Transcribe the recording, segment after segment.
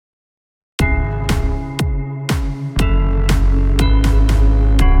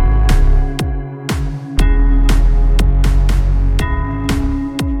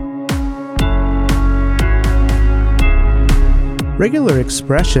Regular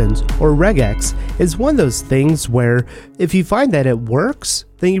expressions, or regex, is one of those things where if you find that it works,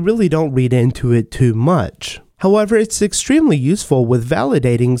 then you really don't read into it too much. However, it's extremely useful with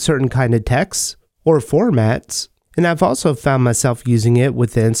validating certain kind of texts or formats, and I've also found myself using it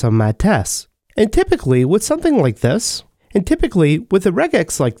within some of my tests. And typically with something like this, with a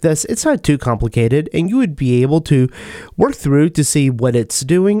regex like this, it's not too complicated, and you would be able to work through to see what it's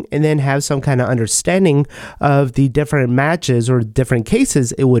doing and then have some kind of understanding of the different matches or different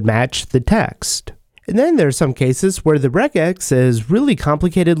cases it would match the text. And then there's some cases where the regex is really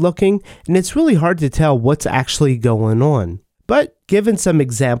complicated looking and it's really hard to tell what's actually going on. But given some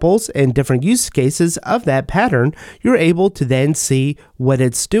examples and different use cases of that pattern, you're able to then see what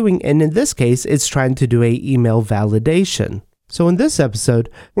it's doing, and in this case, it's trying to do an email validation. So in this episode,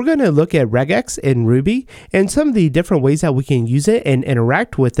 we're going to look at regex in Ruby and some of the different ways that we can use it and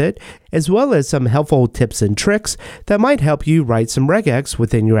interact with it, as well as some helpful tips and tricks that might help you write some regex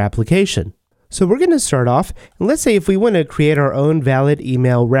within your application. So we're going to start off, and let's say if we want to create our own valid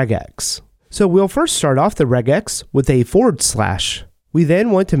email regex. So we'll first start off the regex with a /. We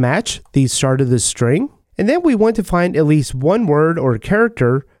then want to match the start of the string, and then we want to find at least one word or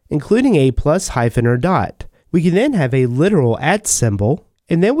character, including a plus, hyphen, or dot. We can then have a literal @ symbol,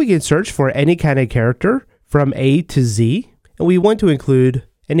 and then we can search for any kind of character from A to Z, and we want to include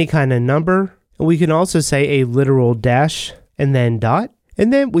any kind of number, and we can also say a literal dash and then dot,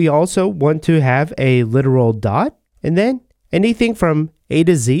 and then we also want to have a literal dot, and then anything from A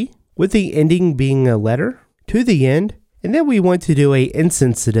to Z, with the ending being a letter, to the end, and then we want to do a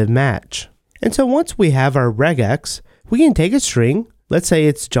insensitive match. And so once we have our regex, we can take a string, let's say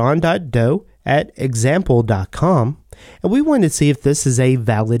it's john.doe@example.com, and we want to see if this is a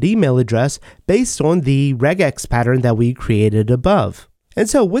valid email address based on the regex pattern that we created above. And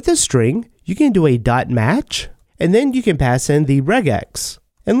so with a string, you can do a dot match, and then you can pass in the regex.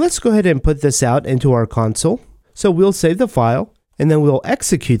 And let's go ahead and put this out into our console. So we'll save the file, and then we'll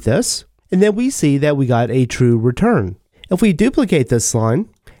execute this, and then we see that we got a true return. If we duplicate this line,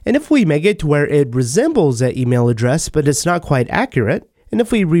 and if we make it to where it resembles an email address but it's not quite accurate, and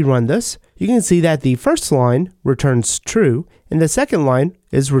if we rerun this, you can see that the first line returns true, and the second line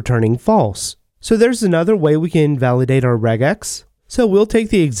is returning false. So there's another way we can validate our regex. So we'll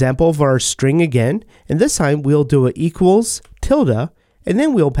take the example of our string again, and this time we'll do a equals tilde, and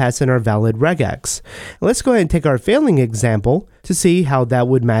then we'll pass in our valid regex. Let's go ahead and take our failing example to see how that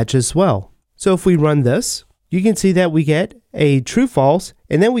would match as well. So if we run this, you can see that we get a true false,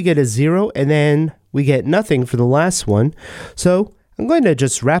 and then we get a 0, and then we get nothing for the last one. So I'm going to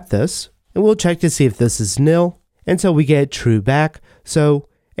just wrap this, and we'll check to see if this is nil, and so we get true back. So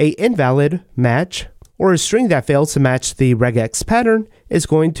a invalid match, or a string that fails to match the regex pattern, is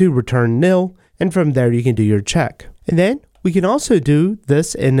going to return nil, and from there you can do your check. And then we can also do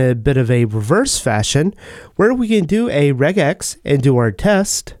this in a bit of a reverse fashion, where we can do a regex and do our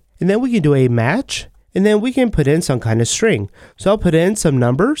test, and then we can do a match, and then we can put in some kind of string. So I'll put in some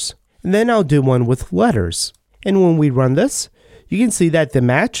numbers, and then I'll do one with letters. And when we run this, you can see that the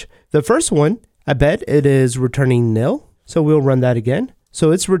match, the first one, I bet it is returning nil. So we'll run that again. So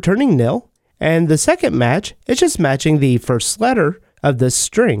it's returning nil. And the second match, it's just matching the first letter of this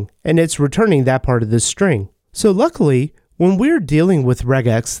string, and it's returning that part of the string. So luckily, when we're dealing with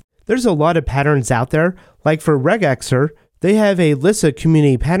regex, there's a lot of patterns out there. Like for regexer, they have a list of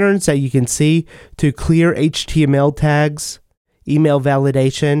community patterns that you can see to clear HTML tags, email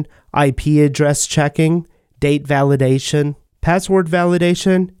validation, IP address checking, date validation, password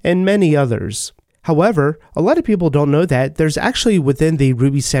validation, and many others. However, a lot of people don't know that there's actually within the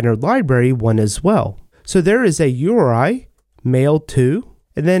Ruby Standard Library one as well. So there is a URI, mail to,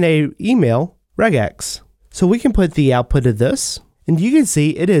 and then a email, regex. So we can put the output of this, and you can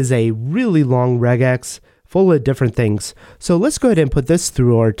see it is a really long regex full of different things. So let's go ahead and put this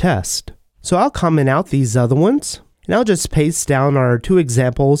through our test. So I'll comment out these other ones, and I'll just paste down our two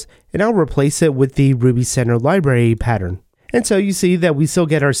examples, and I'll replace it with the Ruby Standard Library pattern. And so you see that we still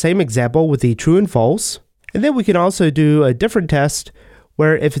get our same example with the true and false. And then we can also do a different test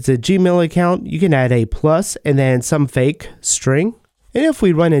where if it's a Gmail account, you can add a plus and then some fake string. And if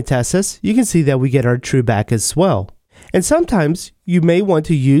we run and test this, you can see that we get our true back as well. And sometimes you may want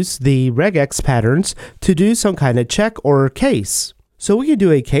to use the regex patterns to do some kind of check or case. So we could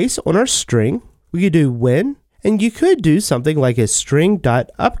do a case on our string. We could do when, and you could do something like a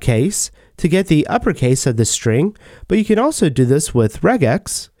string.uppercase to get the uppercase of the string, but you can also do this with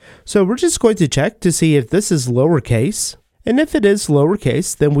regex. So we're just going to check to see if this is lowercase, and if it is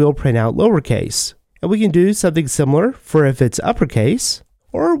lowercase, then we'll print out lowercase. And we can do something similar for if it's uppercase,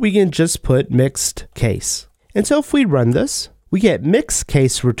 or we can just put mixed case. And so if we run this, we get mixed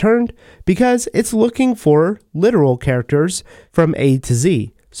case returned because it's looking for literal characters from A to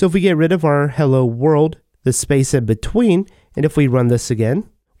Z. So if we get rid of our hello world, the space in between, and if we run this again,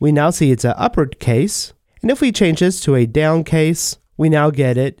 we now see it's an uppercase. And if we change this to a down case, we now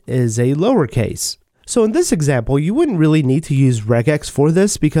get it as a lowercase. So in this example, you wouldn't really need to use regex for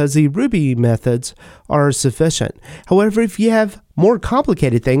this because the Ruby methods are sufficient. However, if you have more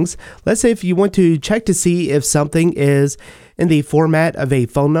complicated things, let's say if you want to check to see if something is in the format of a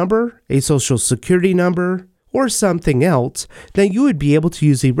phone number, a social security number, or something else, then you would be able to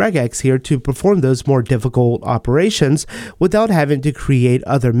use the regex here to perform those more difficult operations without having to create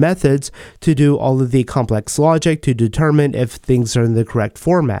other methods to do all of the complex logic to determine if things are in the correct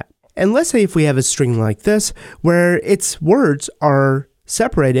format. And let's say if we have a string like this, where its words are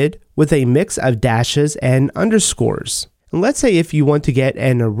separated with a mix of dashes and underscores. And let's say if you want to get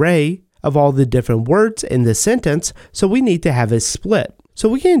an array of all the different words in the sentence, so we need to have a split. So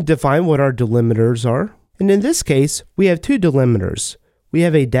we can define what our delimiters are. And in this case, we have two delimiters. We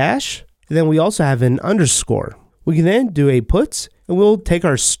have a dash, and then we also have an underscore. We can then do a puts, and we'll take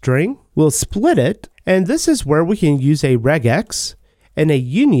our string, we'll split it, and this is where we can use a regex and a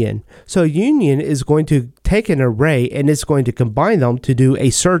union. So a union is going to take an array and it's going to combine them to do a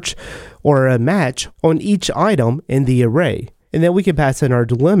search or a match on each item in the array. And then we can pass in our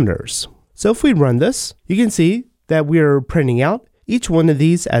delimiters. So if we run this, you can see that we're printing out each one of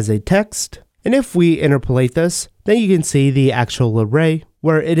these as a text. And if we interpolate this, then you can see the actual array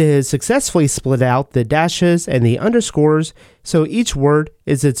where it has successfully split out the dashes and the underscores, so each word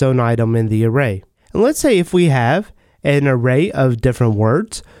is its own item in the array. And let's say if we have an array of different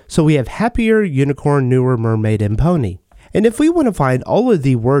words, so we have happier, unicorn, newer, mermaid, and pony. And if we want to find all of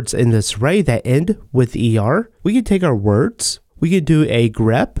the words in this array that end with ER, we can take our words, we can do a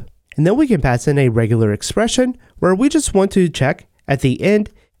grep, and then we can pass in a regular expression where we just want to check at the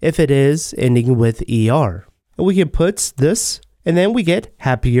end if it is ending with ER. And we can put this, and then we get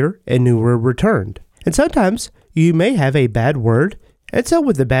happier and newer returned. And sometimes you may have a bad word, and so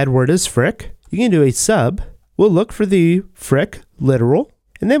with the bad word is frick, you can do a sub. We'll look for the frick literal,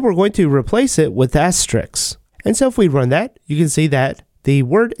 and then we're going to replace it with asterisks. And so if we run that, you can see that the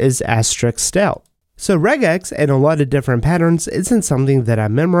word is asterisked out. So regex and a lot of different patterns isn't something that I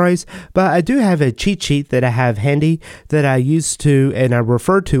memorize, but I do have a cheat sheet that I have handy that I use to and I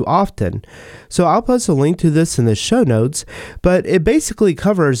refer to often. So I'll post a link to this in the show notes, but it basically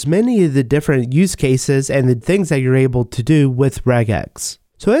covers many of the different use cases and the things that you're able to do with regex.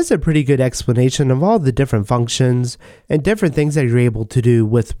 So it's a pretty good explanation of all the different functions and different things that you're able to do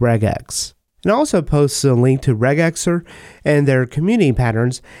with regex. And I also post a link to regexer and their commuting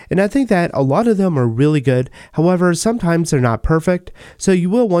patterns, and I think that a lot of them are really good. However, sometimes they're not perfect, so you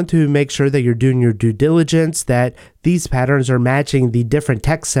will want to make sure that you're doing your due diligence, that these patterns are matching the different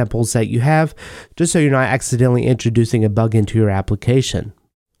text samples that you have, just so you're not accidentally introducing a bug into your application.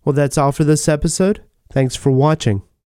 Well, that's all for this episode. Thanks for watching.